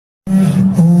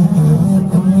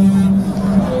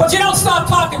stop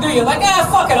talking, do you? Like,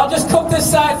 fuck it, I'll just cook this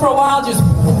side for a while, just...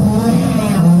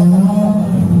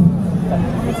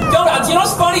 You know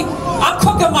what's funny? I'm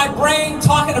cooking my brain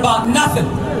talking about nothing.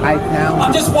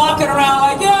 I'm just walking around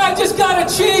like, yeah, I just got a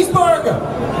cheeseburger.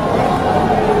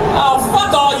 Oh,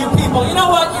 fuck all you people. You know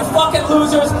what, you fucking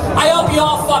losers? I hope you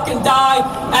all fucking die,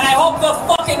 and I hope the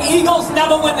fucking Eagles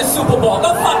never win the Super Bowl.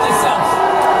 Go fuck yourselves.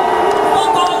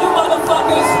 Fuck all you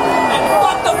motherfuckers, and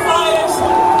fuck the Flyers.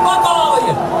 Fuck all of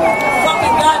you.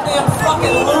 Fucking goddamn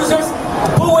fucking losers.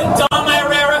 Boo and Dom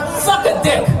Herrera. Suck a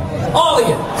dick. All of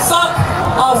you. Suck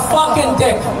a fucking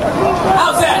dick.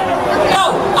 How's that?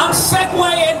 No, I'm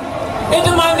segueing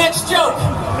into my next joke.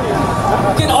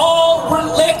 You can all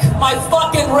lick my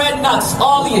fucking red nuts.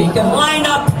 All of you. You can line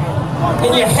up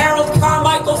in your Harold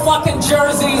Carmichael fucking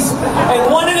jerseys,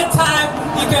 and one at a time,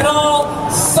 you can all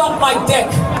suck my dick.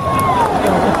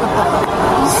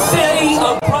 City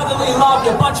of brotherly love,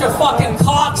 you bunch of fucking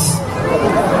cocks.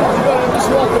 Just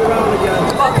walking around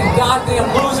again. Fucking goddamn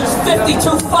losers.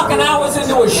 52 fucking hours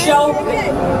into a show.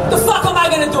 The fuck am I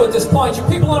gonna do at this point? You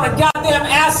people on a goddamn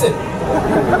acid.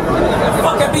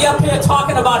 Fucking be up here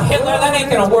talking about Hitler. That ain't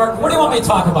gonna work. What do you want me to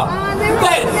talk about?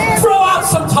 Hey, throw out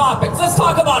some topics. Let's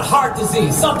talk about heart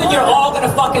disease. Something you're all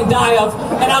gonna fucking die of,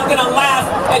 and I'm gonna laugh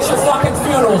at your fucking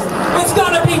funerals. It's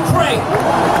gonna be great.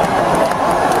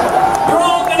 You're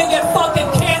all gonna get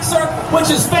fucking cancer, which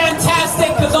is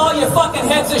fantastic because all your fucking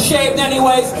heads are shaved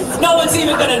anyways. No one's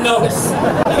even gonna notice.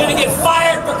 You're gonna get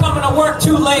fired for coming to work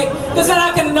too late because they're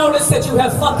not gonna notice that you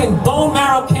have fucking bone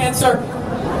marrow cancer.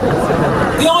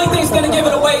 The only thing's gonna give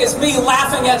it away is me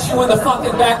laughing at you in the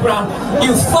fucking background.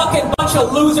 You fucking bunch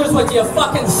of losers with your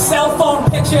fucking cell phone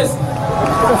pictures.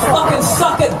 Fucking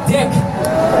suck a dick.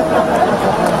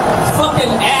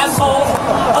 Fucking assholes.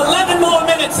 11 more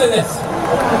minutes of this.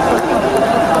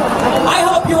 I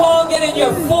hope you all get in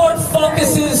your Ford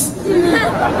Focuses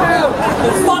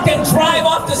and fucking drive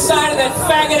off the side of that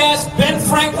faggot-ass Ben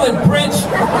Franklin Bridge.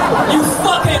 You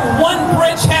fucking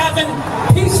one-bridge having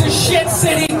piece of shit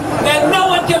city that no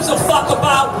one gives a fuck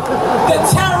about. The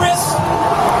terrorists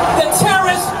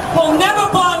will never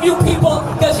bomb you people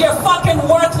because you're fucking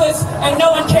worthless and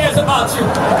no one cares about you.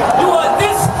 You are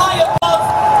this high above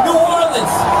New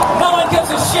Orleans. No one gives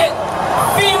a shit.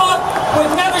 FEMA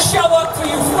would never show up for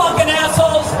you fucking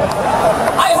assholes.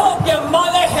 I hope your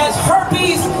mother has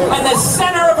herpes in the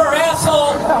center of her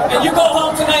asshole and you go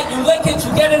home tonight, you lick it,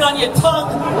 you get it on your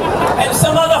tongue, and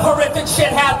some other horrific shit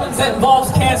happens that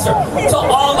involves cancer. To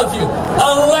all of you,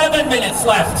 11 minutes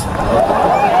left.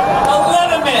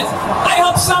 11 minutes. I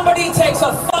hope somebody takes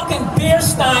a fucking beer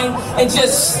stein and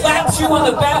just slaps you on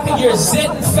the back of your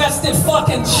zit-infested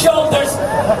fucking shoulders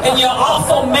and your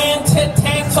awful man-tit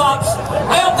tank tops.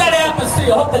 I hope that happens to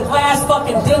you. I hope the glass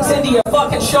fucking digs into your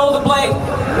fucking shoulder blade.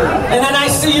 And then I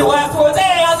see you afterwards.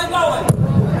 Hey, how's it going?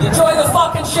 You enjoy the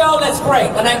fucking show? That's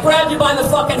great. And I grab you by the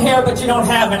fucking hair, but you don't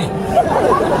have any. Did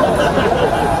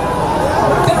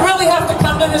it really have to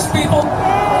come to this, people?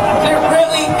 Did it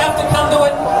really have to come to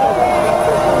it?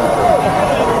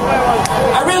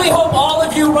 I really hope all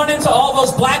of you run into all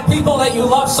those black people that you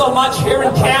love so much here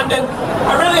in Camden.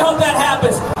 I really hope that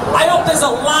happens. I hope there's a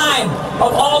line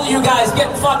of all of you guys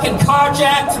getting fucking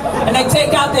carjacked and they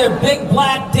take out their big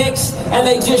black dicks and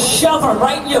they just shove them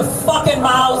right in your fucking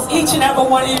mouths, each and every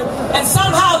one of you, and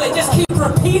somehow they just keep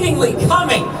repeatedly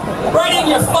coming right in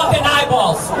your fucking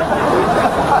eyeballs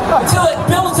until it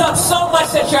builds up so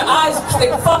much that your eyes,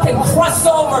 they fucking crust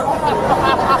over.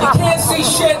 You can't see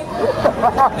shit.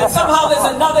 And somehow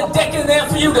there's another dick in there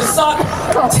for you to suck.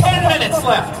 10 minutes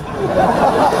left. Look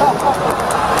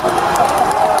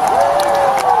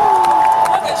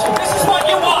at you. This is what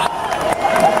you want.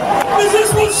 Is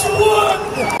this what you want?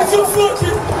 It's a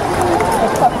fucking...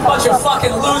 Bunch of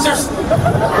fucking losers.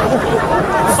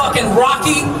 Fucking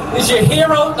Rocky is your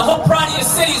hero. The whole pride of your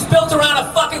city is built around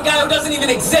a fucking guy who doesn't even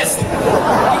exist.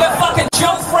 You got fucking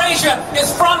Joe Frazier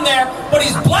is from there, but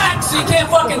he's black, so you can't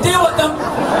fucking deal with him.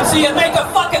 So you make a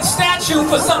fucking statue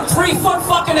for some 3-foot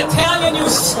fucking Italian, you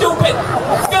stupid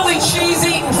Philly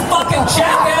cheese-eating fucking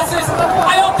jackasses.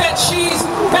 I hope that cheese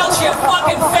melts your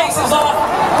fucking faces off.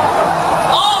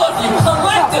 All of you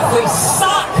collectively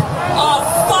suck a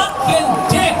fucking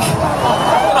dick.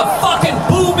 A fucking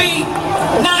booby.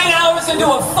 9 hours into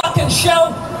a fucking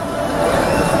show.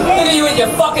 Look at you in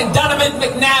your fucking Donovan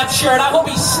McNabb shirt. I hope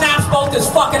he snaps both his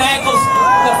fucking ankles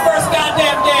in the first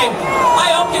goddamn game.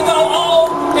 I hope you go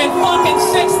 0 and fucking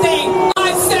 16.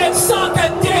 I said suck a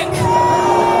dick.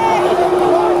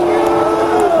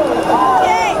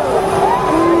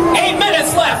 8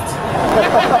 minutes left.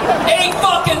 8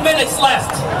 fucking minutes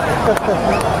left.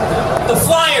 The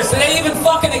Flyers, do they even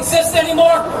fucking exist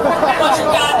anymore? Bunch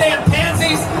of goddamn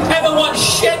pansies. Haven't won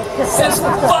shit since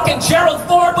fucking Gerald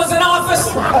Ford was in office.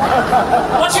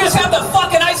 Why don't you just have the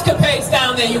fucking ice capades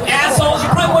down there, you assholes? You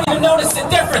probably won't even notice the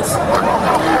difference.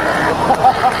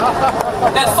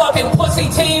 That fucking pussy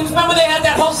teams. Remember they had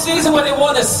that whole season where they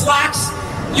wore the slacks?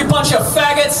 You bunch of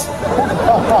faggots.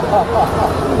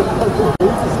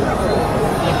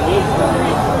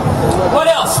 What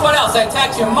else? What else? I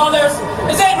attacked your mothers.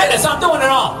 It's 8 minutes. I'm doing it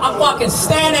all. I'm fucking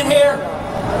standing here.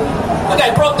 Look,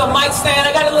 I broke the mic stand.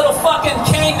 I got a little fucking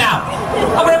cane now.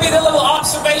 I'm going to be the little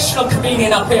observational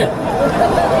comedian up here.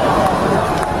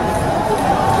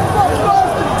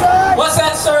 What's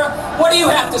that, sir? What do you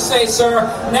have to say, sir?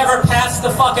 Never passed the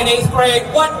fucking 8th grade.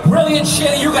 What brilliant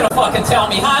shit are you going to fucking tell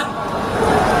me, huh?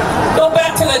 Go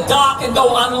back to the dock and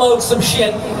go unload some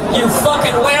shit. You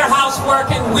fucking warehouse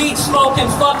working, weed smoking,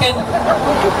 fucking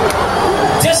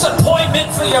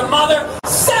disappointment for your mother.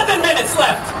 7 minutes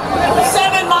left.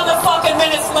 7 motherfucking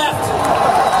minutes left.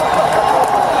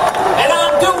 And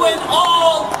I'm doing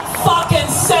all fucking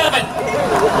 7.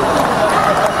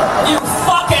 You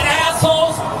fucking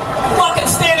assholes. Fucking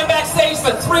standing backstage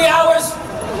for 3 hours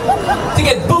to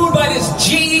get booed by this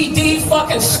GED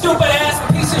fucking stupid ass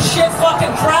piece of shit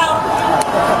fucking crowd.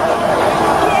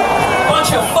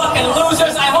 Bunch of fucking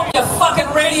losers. I hope your fucking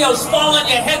radios fall on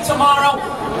your head tomorrow.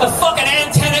 The fucking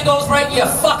antenna goes right in your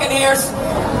fucking ears.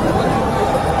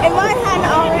 In my hand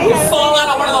already. You fall out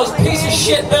of one of those piece of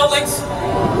shit buildings.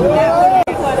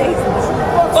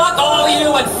 Fuck all of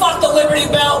you and fuck the Liberty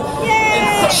Bell.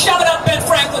 And shove it up Ben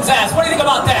Franklin's ass. What do you think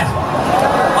about that?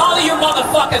 All of you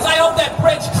motherfuckers, I hope that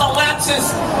bridge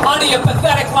collapses onto your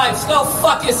pathetic lives. Go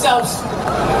fuck yourselves.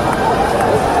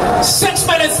 6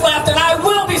 minutes left, and I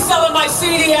will be selling my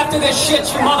CD after this shit,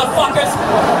 you motherfuckers.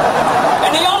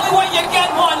 And the only way you get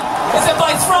one is if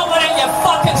I throw one at your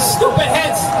fucking stupid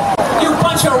heads. You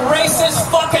bunch of racist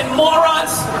fucking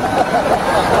morons.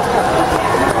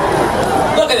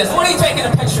 Look at this. What are you taking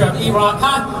a picture of, E-Rock,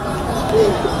 huh?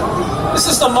 This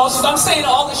is the most, I'm saying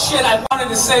all the shit I wanted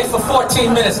to say for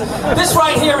 14 minutes. This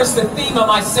right here is the theme of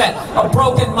my set, a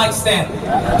broken mic stand.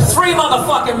 3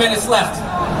 motherfucking minutes left.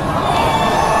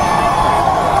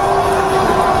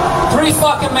 3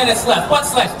 fucking minutes left.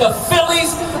 What's left? The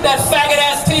Phillies, that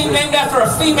faggot-ass team named after a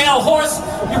female horse.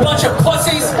 You bunch of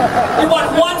pussies. You won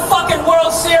 1 fucking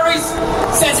World Series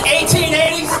since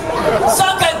 1880s.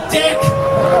 Suck a dick.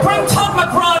 Bring Tug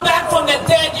McGraw back from the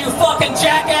dead, you fucking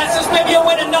jackasses. Maybe you'll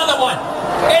win another one.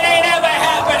 It ain't ever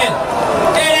happening.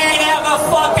 It ain't ever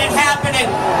fucking happening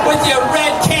with your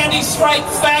red candy striped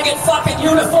faggot fucking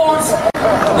uniforms.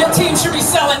 Your team should be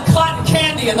selling cotton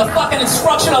candy in the fucking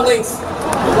instructional leagues.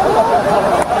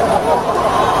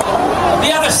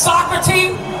 You have a soccer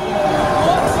team?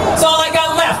 That's all I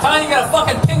got left, huh? You got a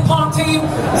fucking ping pong team?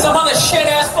 Some other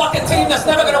shit-ass fucking team that's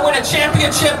never gonna win a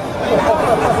championship?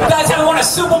 You guys haven't won a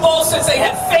Super Bowl since they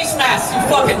had face masks, you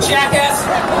fucking jackass.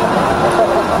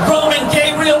 Roman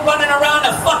Gabriel running around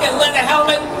a fucking leather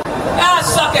helmet. Ah,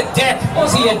 suck a dick.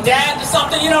 Was he a dad or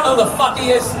something? You don't know who the fuck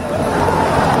he is.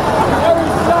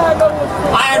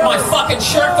 Ironed my fucking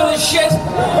shirt for this shit.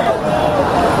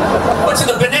 Went to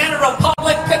the Banana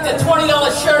Republic, picked a $20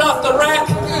 shirt off the rack.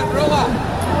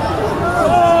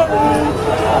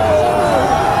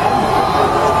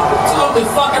 Absolutely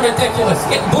fucking ridiculous.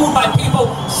 Getting booed by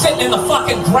people sitting in the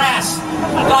fucking grass.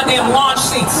 Goddamn launch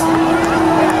seats.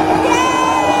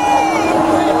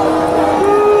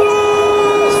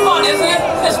 It's fun, isn't it?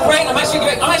 It's great. I'm actually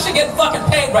getting fucking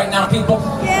paid right now, people.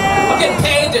 I'm getting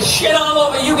paid to shit all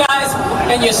over you guys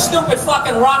and your stupid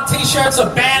fucking rock t-shirts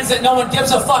of bands that no one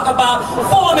gives a fuck about.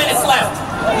 4 minutes left.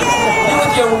 You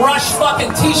with your Rush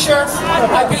fucking t-shirts.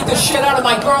 I beat the shit out of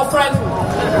my girlfriend.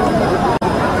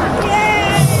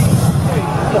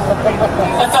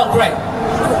 That felt great.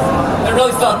 It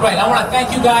really felt great. I want to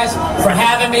thank you guys for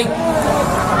having me.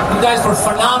 You guys were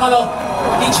phenomenal.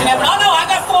 Each and every... Oh no, I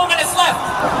got 4 minutes left.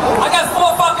 I got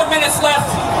 4 fucking minutes left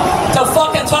to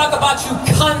fucking talk about you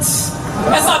cunts.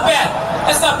 That's not bad.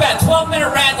 That's not bad.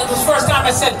 12-minute rant. That was the first time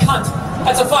I said cunt.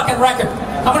 That's a fucking record.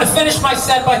 I'm going to finish my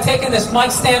set by taking this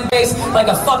mic stand base like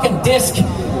a fucking disc.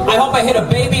 I hope I hit a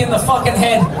baby in the fucking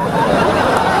head.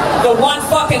 The one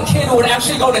fucking kid who would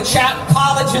actually go to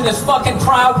college in this fucking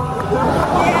crowd.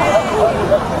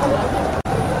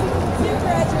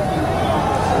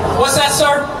 What's that,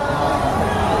 sir?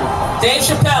 Dave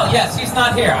Chappelle, yes, he's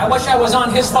not here. I wish I was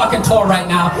on his fucking tour right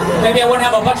now. Maybe I wouldn't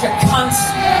have a bunch of cunts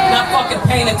not fucking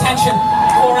paying attention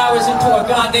 4 hours into a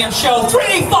goddamn show.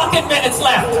 3 fucking minutes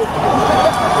left. 3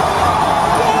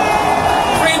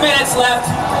 minutes left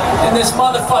in this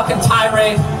motherfucking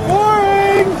tirade.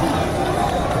 Boring!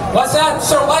 What's that?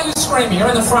 Sir, why are you screaming? You're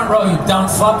in the front row, you dumb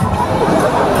fuck.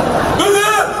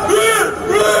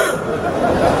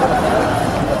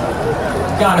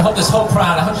 God, I hope this whole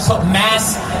crowd, I just hope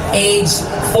mass AIDS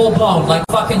full blown. Like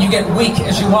fucking you get weak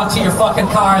as you walk to your fucking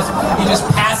cars. You just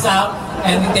pass out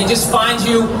and they just find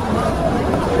you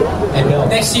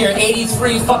next to your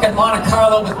 83 fucking Monte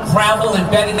Carlo with gravel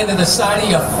embedded into the side of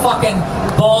your fucking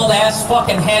bald ass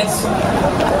fucking heads.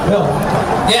 Bill.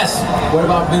 Yes. What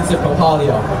about Vincent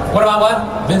Papalio? What about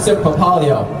what? Vincent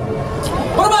Papalio.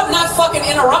 What about not fucking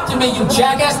interrupting me, you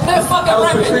jackass? Play a fucking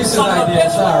record, you Patrice's son of a idea,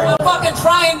 bitch. sorry. I'm fucking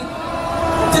trying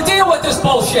to deal with this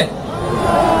bullshit.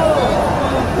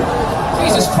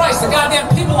 Jesus Christ, the goddamn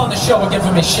people on the show are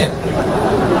giving me shit.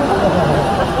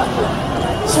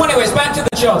 So anyways, back to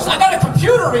the jokes. I got a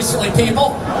computer recently,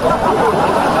 people.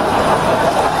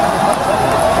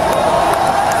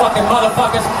 Fucking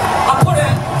motherfuckers. I put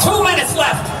in 2 minutes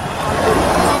left.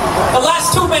 The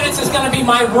last 2 minutes is going to be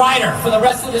my rider for the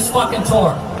rest of this fucking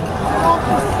tour.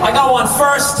 I go on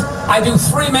first. I do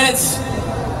 3 minutes.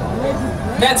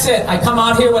 That's it. I come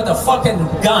out here with a fucking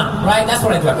gun, right? That's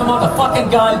what I do. I come out with a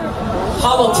fucking gun,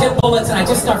 hollow tip bullets, and I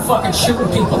just start fucking shooting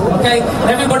people, okay? And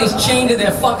everybody's chained to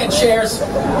their fucking chairs.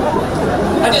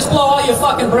 I just blow all your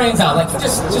fucking brains out, like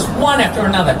just one after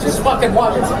another. Just fucking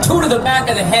walk 2 to the back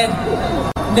of the head,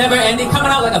 never ending,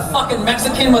 coming out like a fucking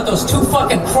Mexican with those 2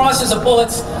 fucking crosses of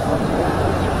bullets.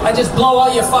 I just blow all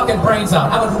your fucking brains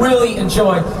out. I would really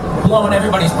enjoy blowing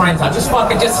everybody's brains out. Just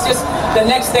fucking, just the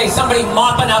next day, somebody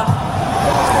mopping up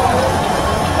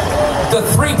the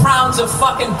 3 pounds of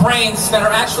fucking brains that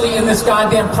are actually in this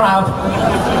goddamn crowd.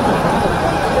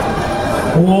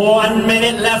 1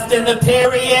 minute left in the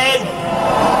period.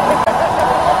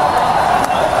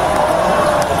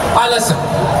 Alright, listen.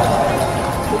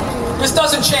 This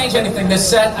doesn't change anything, this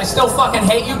set. I still fucking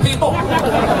hate you people.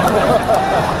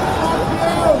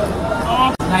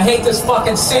 I hate this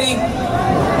fucking city.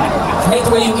 I hate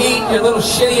the way you eat, your little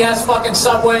shitty ass fucking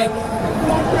Subway.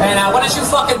 And why don't you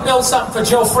fucking build something for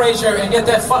Joe Frazier and get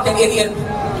that fucking idiot.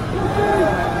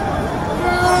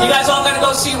 You guys all gonna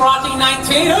go see Rocky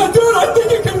 19? Oh, dude, I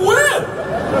think you can win.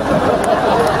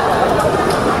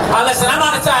 Listen, I'm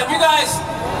out of time. You guys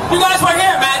were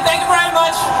here, man. Thank you very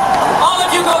much. All the